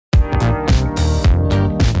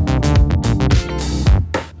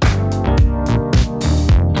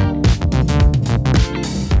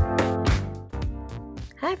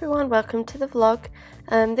everyone, welcome to the vlog.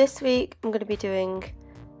 This week I'm going to be doing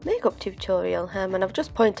makeup tutorial and I've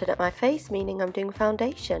just pointed at my face, meaning I'm doing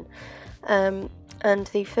foundation. And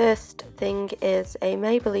the first thing is a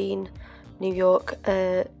Maybelline New York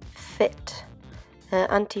Fit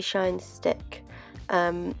anti-shine stick,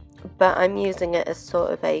 but I'm using it as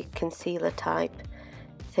sort of a concealer type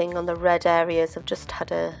thing on the red areas. I've just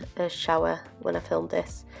had a shower when I filmed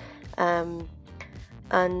this, and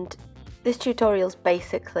this tutorial is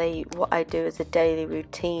basically what I do as a daily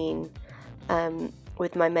routine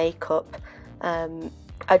with my makeup.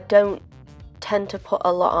 I don't tend to put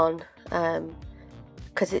a lot on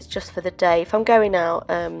because it's just for the day. If I'm going out,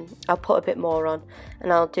 I'll put a bit more on,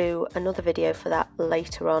 and I'll do another video for that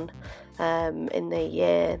later on in the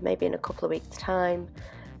year, maybe in a couple of weeks time,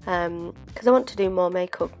 because I want to do more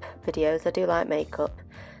makeup videos. I do like makeup.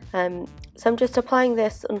 So I'm just applying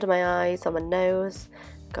this under my eyes, on my nose,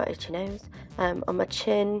 got itchy nose, on my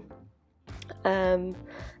chin, and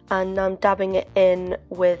I'm dabbing it in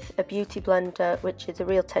with a beauty blender, which is a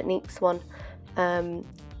Real Techniques one. And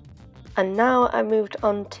now I moved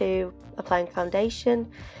on to applying foundation,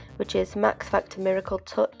 which is Max Factor Miracle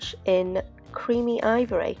Touch in Creamy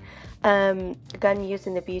Ivory, again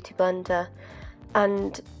using the beauty blender.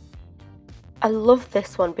 And I love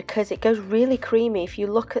this one because it goes really creamy. If you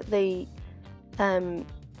look at the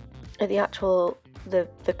actual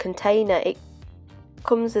the container, it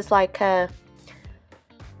comes as like a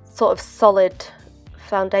sort of solid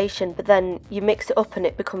foundation, but then you mix it up and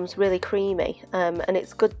it becomes really creamy, and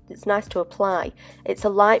it's good, it's nice to apply. It's a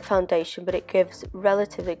light foundation, but it gives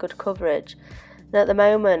relatively good coverage. And at the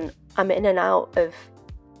moment I'm in and out of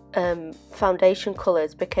foundation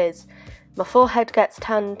colours because my forehead gets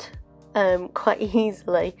tanned quite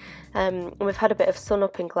easily, and we've had a bit of sun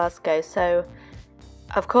up in Glasgow, so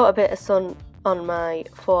I've caught a bit of sun on my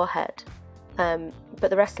forehead, but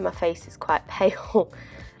the rest of my face is quite pale.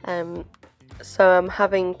 So I'm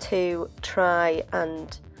having to try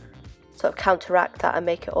and sort of counteract that and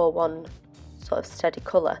make it all one sort of steady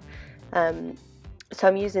colour. So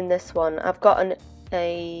I'm using this one. I've got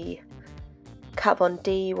a Kat Von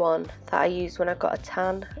D one that I used when I got a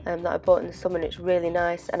tan, that I bought in the summer, and it's really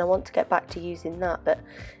nice, and I want to get back to using that, but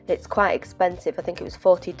it's quite expensive. I think it was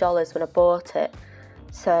 $40 when I bought it,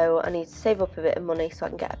 so I need to save up a bit of money so I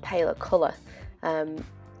can get a paler colour, and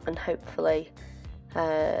hopefully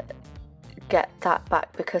get that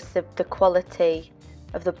back, because the quality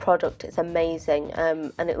of the product is amazing,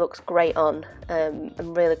 and it looks great on,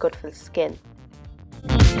 and really good for the skin.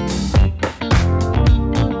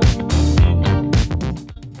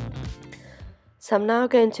 So I'm now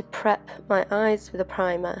going to prep my eyes with a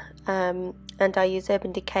primer, and I use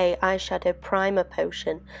Urban Decay Eyeshadow Primer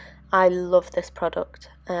Potion. I love this product,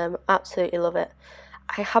 absolutely love it.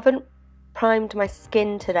 I haven't primed my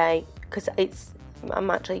skin today because it's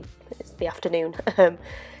the afternoon,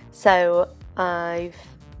 so I've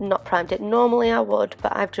not primed it. Normally I would,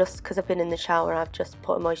 but I've just, because I've been in the shower, I've just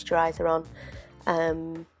put a moisturiser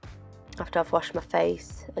on after I've washed my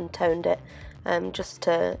face and toned it, just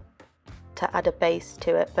to add a base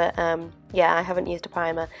to it. But yeah, I haven't used a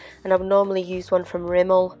primer, and I would normally use one from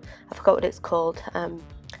Rimmel. I forgot what it's called,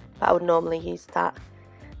 but I would normally use that.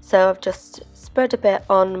 So I've just spread a bit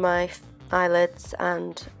on my eyelids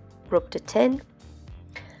and rubbed it in,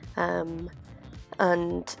 and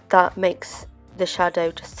that makes the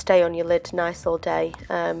shadow just stay on your lid nice all day,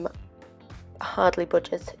 hardly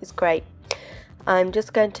budges. It's great. I'm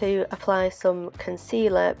just going to apply some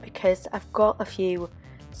concealer because I've got a few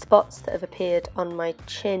spots that have appeared on my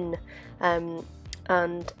chin, and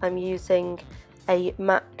I'm using a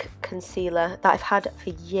MAC concealer that I've had for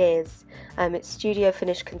years. It's Studio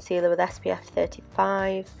Finish Concealer with SPF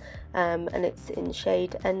 35, and it's in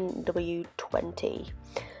shade NW20,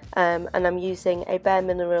 and I'm using a Bare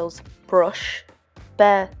Minerals brush,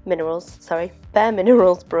 and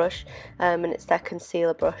it's their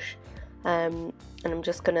concealer brush, and I'm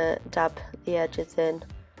just going to dab the edges in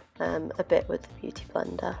a bit with the beauty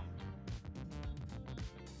blender.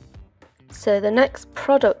 So the next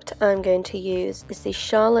product I'm going to use is the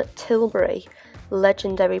Charlotte Tilbury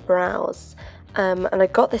Legendary Brows, and I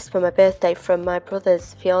got this for my birthday from my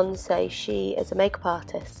brother's fiance. She is a makeup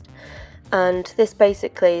artist, and this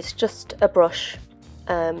basically is just a brush,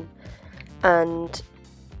 and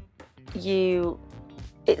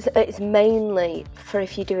it's mainly for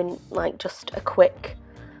if you're doing like just a quick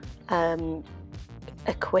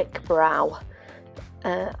brow.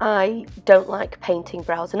 I don't like painting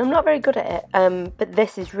brows, and I'm not very good at it, but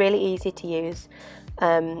this is really easy to use,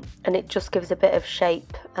 and it just gives a bit of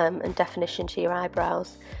shape and definition to your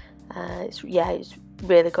eyebrows. It's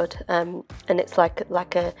really good, and it's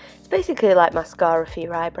it's basically like mascara for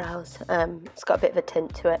your eyebrows. It's got a bit of a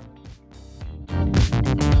tint to it.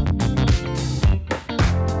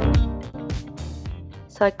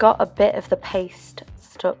 So I got a bit of the paste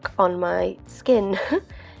stuck on my skin,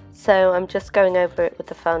 so I'm just going over it with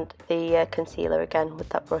the concealer again with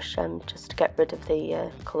that brush, just to get rid of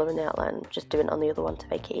the colour in the outline. Just doing it on the other one to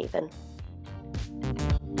make it even.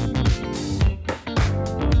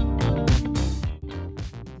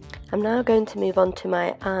 I'm now going to move on to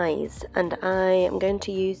my eyes, and I am going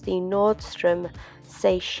to use the Nordstrom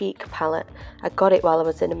Say Chic palette. I got it while I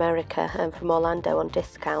was in America from Orlando on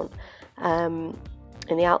discount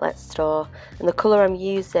in the outlet store, and the colour I'm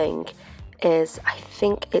using is, I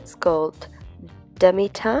think it's called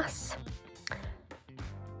Demi-Tasse,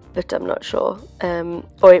 but I'm not sure,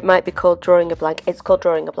 or it might be called Drawing a Blank. It's called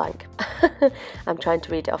Drawing a Blank. I'm trying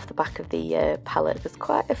to read it off the back of the palette. There's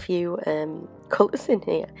quite a few colours in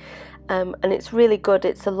here, and it's really good.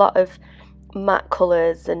 It's a lot of matte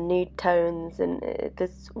colours and nude tones, and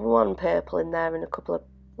there's one purple in there and a couple of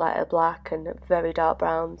lighter black and very dark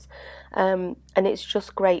browns, and it's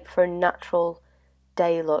just great for a natural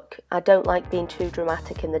day look. I don't like being too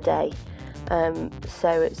dramatic in the day,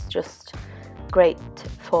 so it's just great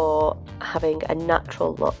for having a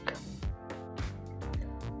natural look.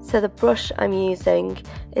 So the brush I'm using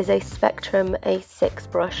is a Spectrum A6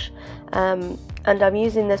 brush, and I'm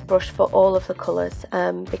using this brush for all of the colours,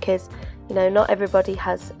 because you know, not everybody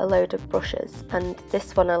has a load of brushes, and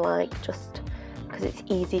this one I like just because it's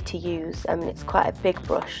easy to use. It's quite a big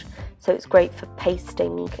brush, so it's great for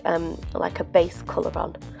pasting like a base colour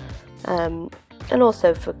on, and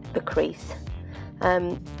also for the crease.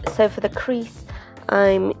 So for the crease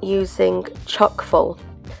I'm using Chockfull,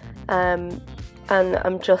 and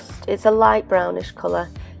it's a light brownish colour,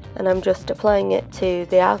 and I'm just applying it to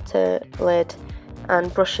the outer lid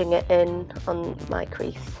and brushing it in on my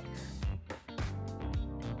crease.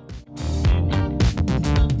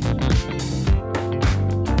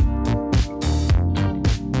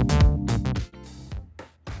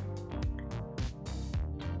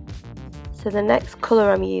 So the next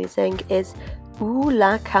colour I'm using is Ooh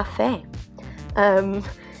La Cafe,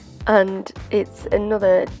 and it's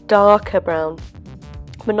another darker brown,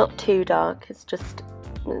 but not too dark. It's just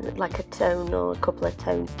like a tone or a couple of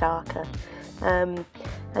tones darker, and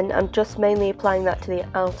I'm just mainly applying that to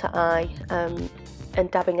the outer eye, and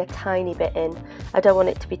dabbing a tiny bit in. I don't want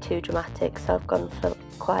it to be too dramatic, so I've gone for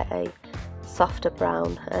quite a softer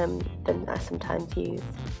brown than I sometimes use.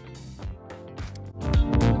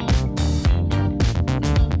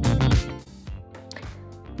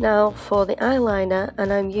 Now for the eyeliner,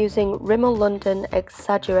 and I'm using Rimmel London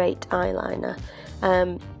Exaggerate eyeliner.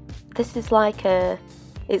 This is like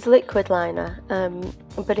it's liquid liner,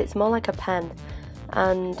 but it's more like a pen,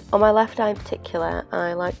 and on my left eye in particular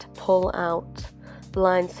I like to pull out the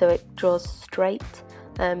line so it draws straight.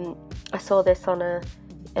 I saw this on a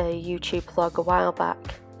YouTube vlog a while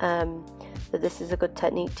back, that this is a good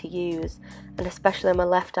technique to use, and especially on my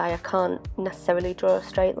left eye I can't necessarily draw a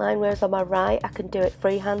straight line, whereas on my right I can do it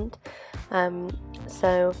freehand.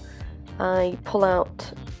 So I pull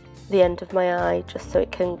out the end of my eye just so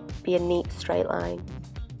it can be a neat straight line.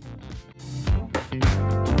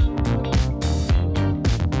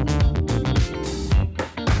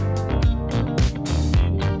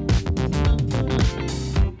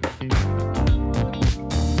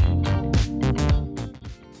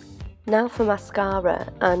 Now for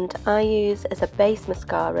mascara, and I use as a base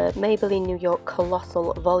mascara Maybelline New York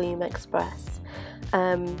Colossal Volume Express.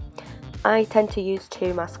 I tend to use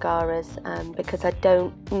two mascaras because I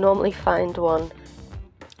don't normally find one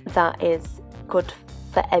that is good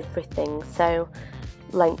for everything, so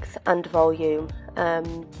length and volume.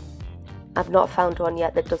 I've not found one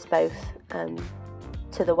yet that does both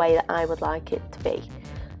to the way that I would like it to be,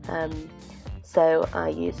 so I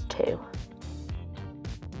use two.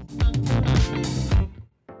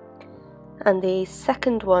 And the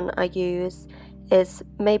second one I use is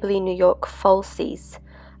Maybelline New York Falsies.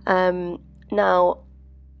 Now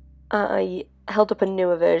I held up a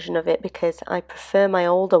newer version of it because I prefer my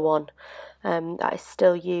older one that I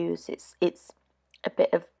still use. It's a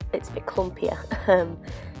bit clumpier.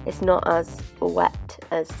 It's not as wet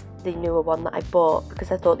as the newer one that I bought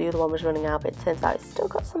because I thought the other one was running out, but it turns out it's still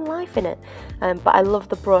got some life in it. But I love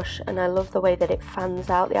the brush and I love the way that it fans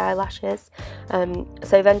out the eyelashes.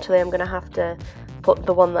 So eventually I'm going to have to put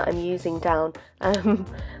the one that I'm using down.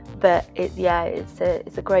 But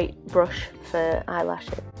it's a great brush for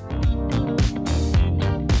eyelashes.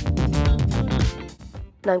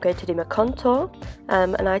 Now I'm going to do my contour,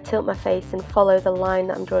 and I tilt my face and follow the line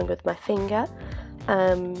that I'm drawing with my finger.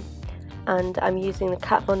 and I'm using the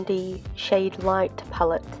Kat Von D Shade Light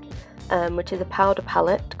palette, which is a powder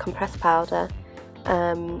palette, compressed powder,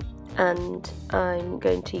 and I'm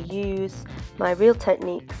going to use my Real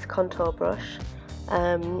Techniques contour brush,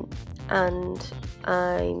 and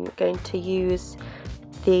I'm going to use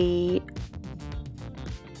the,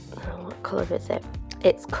 what colour is it?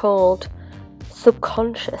 It's called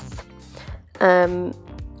Subconscious, and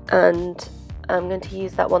I'm going to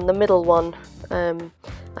use that one, the middle one.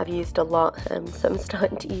 I've used a lot, so I'm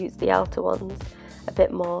starting to use the outer ones a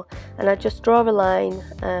bit more, and I just draw a line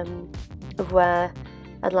of where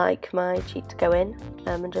I'd like my cheek to go in,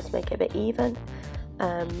 and just make it a bit even,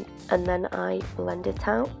 and then I blend it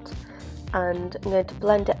out, and I'm going to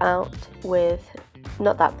blend it out with,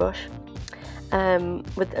 not that brush,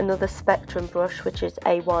 with another Spectrum brush, which is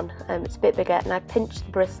A1. It's a bit bigger, and I pinch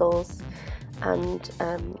the bristles and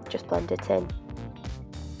just blend it in.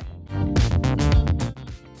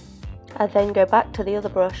 I then go back to the other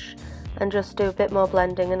brush and just do a bit more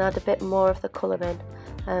blending and add a bit more of the colour in,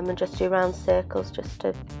 and just do round circles just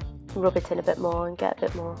to rub it in a bit more and get a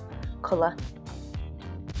bit more colour.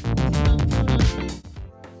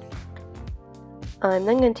 I'm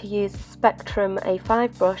then going to use Spectrum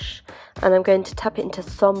A5 brush, and I'm going to tap it into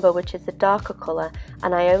Sombre, which is the darker colour,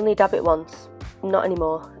 and I only dab it once, not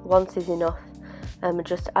anymore. Once is enough.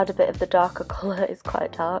 Just add a bit of the darker colour, it's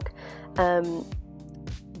quite dark,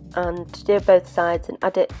 and do both sides and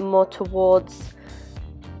add it more towards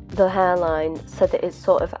the hairline so that it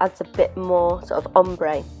sort of adds a bit more sort of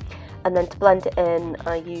ombre. And then to blend it in,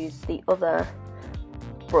 I use the other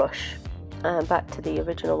brush, back to the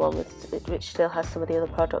original one, which still has some of the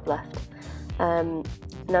other product left. And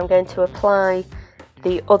I'm going to apply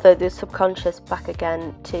the Subconscious back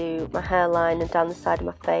again to my hairline and down the side of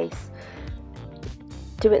my face.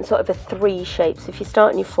 Do it in sort of a 3 shape. So if you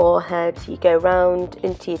start on your forehead, you go round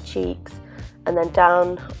into your cheeks and then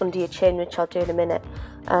down under your chin, which I'll do in a minute.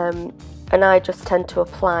 And I just tend to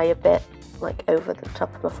apply a bit like over the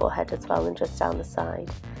top of my forehead as well, and just down the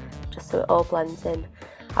side, just so it all blends in.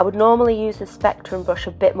 I would normally use the Spectrum brush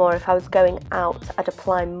a bit more. If I was going out, I'd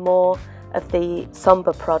apply more of the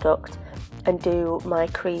Sombre product and do my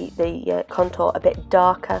contour a bit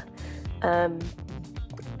darker,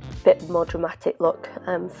 bit more dramatic look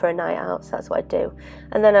for a night out, so that's what I do.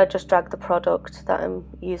 And then I just drag the product that I'm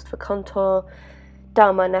used for contour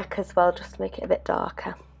down my neck as well, just to make it a bit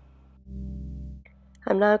darker.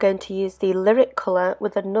 I'm now going to use the Lyric colour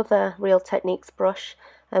with another Real Techniques brush.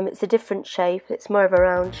 It's a different shape, it's more of a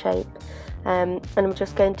round shape, and I'm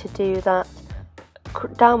just going to do that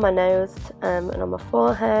down my nose and on my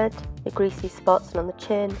forehead, the greasy spots, and on the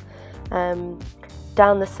chin,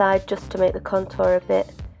 down the side, just to make the contour a bit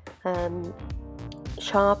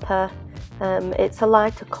sharper. It's a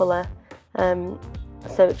lighter colour,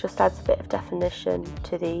 so it just adds a bit of definition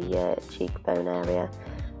to the cheekbone area,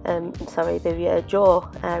 the jaw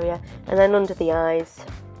area, and then under the eyes,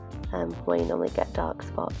 where you normally get dark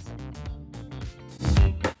spots.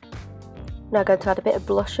 Now I'm going to add a bit of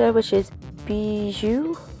blusher, which is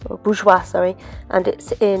Bourjois, sorry, and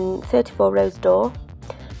it's in 34 Rose d'Or,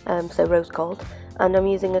 so rose gold, and I'm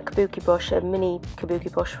using a kabuki brush, a mini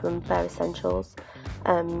kabuki brush from Bare Essentials,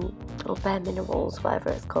 or Bare Minerals, whatever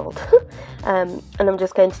it's called. And I'm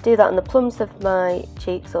just going to do that on the plums of my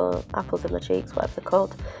cheeks, or apples of my cheeks, whatever they're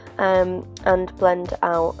called, and blend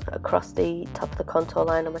out across the top of the contour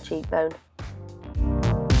line on my cheekbone.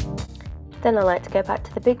 Then I like to go back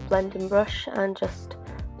to the big blending brush and just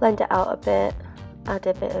blend it out a bit, add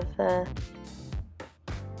a bit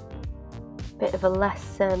of a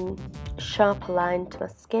less sharper line to my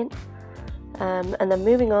skin. And then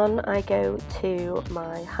moving on, I go to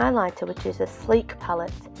my highlighter, which is a Sleek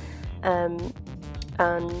palette, and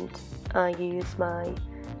I use my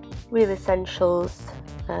Real Essentials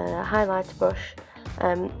highlighter brush,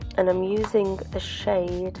 and I'm using the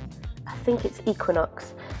shade, I think it's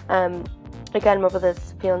Equinox. Again, my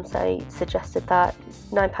brother's fiance suggested that. It's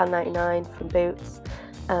 £9.99 from Boots,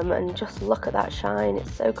 and just look at that shine,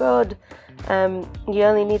 it's so good. You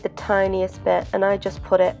only need the tiniest bit, and I just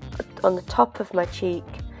put it on the top of my cheek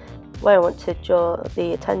where I want to draw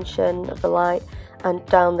the attention of the light, and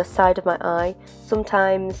down the side of my eye.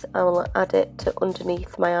 Sometimes I will add it to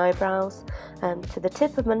underneath my eyebrows, to the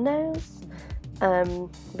tip of my nose,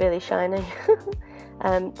 really shiny,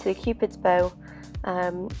 to the Cupid's bow,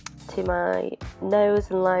 to my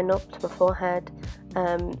nose and line up to my forehead,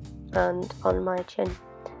 and on my chin.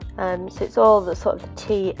 So it's all the sort of the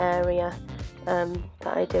T area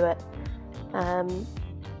that I do it.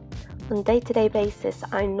 On a day-to-day basis,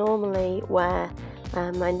 I normally wear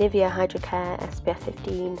my Nivea Hydrocare SPF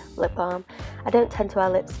 15 lip balm. I don't tend to wear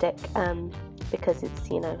lipstick because it's,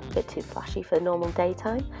 you know, a bit too flashy for normal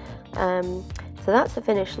daytime. So that's the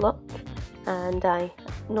finished look, and I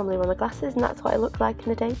normally wear my glasses and that's what I look like in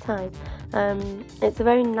the daytime. It's a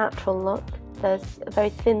very natural look. There's a very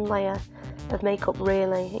thin layer of makeup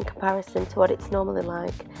really in comparison to what it's normally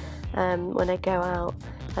like when I go out.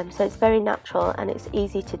 So it's very natural and it's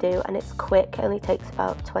easy to do and it's quick. It only takes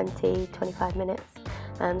about 20-25 minutes.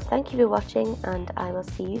 So thank you for watching and I will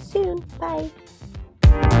see you soon. Bye!